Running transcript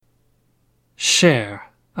Cher,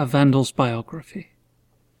 a Vandal's biography.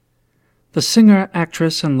 The singer,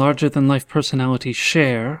 actress, and larger-than-life personality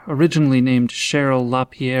Cher, originally named Cheryl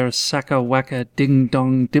LaPierre Saka Waka Ding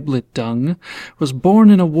Dong Diblet Dung, was born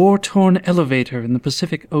in a war-torn elevator in the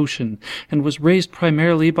Pacific Ocean and was raised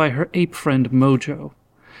primarily by her ape friend Mojo.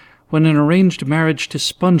 When an arranged marriage to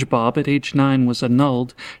SpongeBob at age 9 was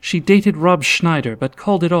annulled, she dated Rob Schneider but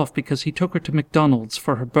called it off because he took her to McDonald's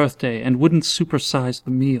for her birthday and wouldn't supersize the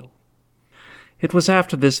meal. It was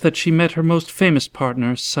after this that she met her most famous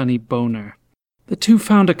partner, Sonny Boner. The two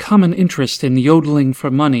found a common interest in yodeling for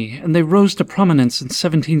money, and they rose to prominence in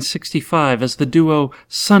 1765 as the duo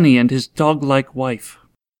Sonny and his dog-like wife.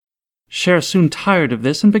 Cher soon tired of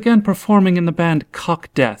this and began performing in the band Cock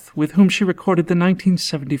Death, with whom she recorded the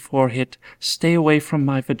 1974 hit Stay Away From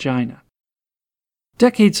My Vagina.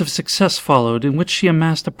 Decades of success followed, in which she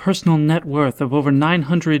amassed a personal net worth of over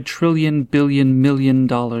 $900 trillion million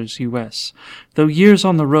US, though years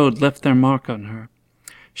on the road left their mark on her.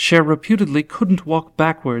 Cher reputedly couldn't walk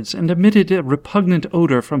backwards and emitted a repugnant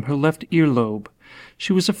odor from her left earlobe.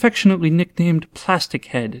 She was affectionately nicknamed Plastic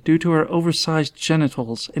Head due to her oversized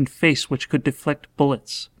genitals and face which could deflect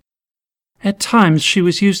bullets. At times she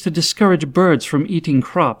was used to discourage birds from eating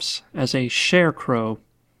crops, as a sharecrow.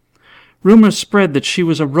 Rumors spread that she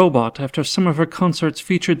was a robot after some of her concerts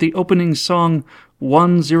featured the opening song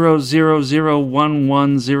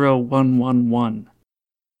 100011011.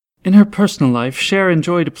 In her personal life, Cher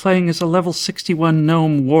enjoyed playing as a level 61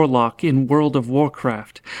 gnome warlock in World of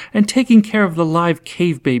Warcraft and taking care of the live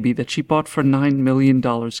cave baby that she bought for $9 million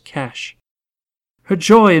cash. Her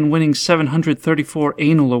joy in winning 734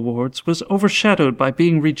 anal awards was overshadowed by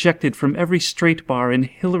being rejected from every straight bar in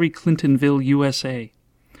Hillary Clintonville, USA.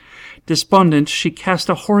 Despondent, she cast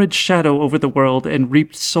a horrid shadow over the world and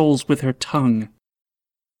reaped souls with her tongue.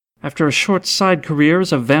 After a short side career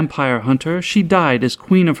as a vampire hunter, she died as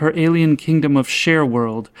queen of her alien kingdom of Cher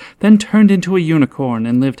World, then turned into a unicorn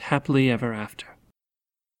and lived happily ever after.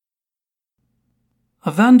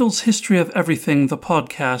 A Vandal's History of Everything, the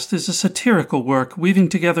podcast, is a satirical work weaving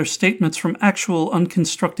together statements from actual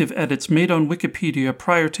unconstructive edits made on Wikipedia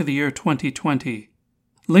prior to the year 2020.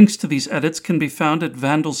 Links to these edits can be found at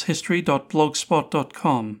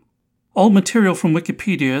vandalshistory.blogspot.com. All material from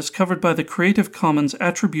Wikipedia is covered by the Creative Commons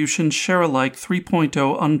Attribution Share-alike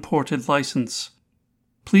 3.0 unported license.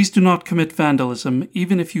 Please do not commit vandalism,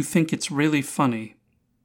 even if you think it's really funny.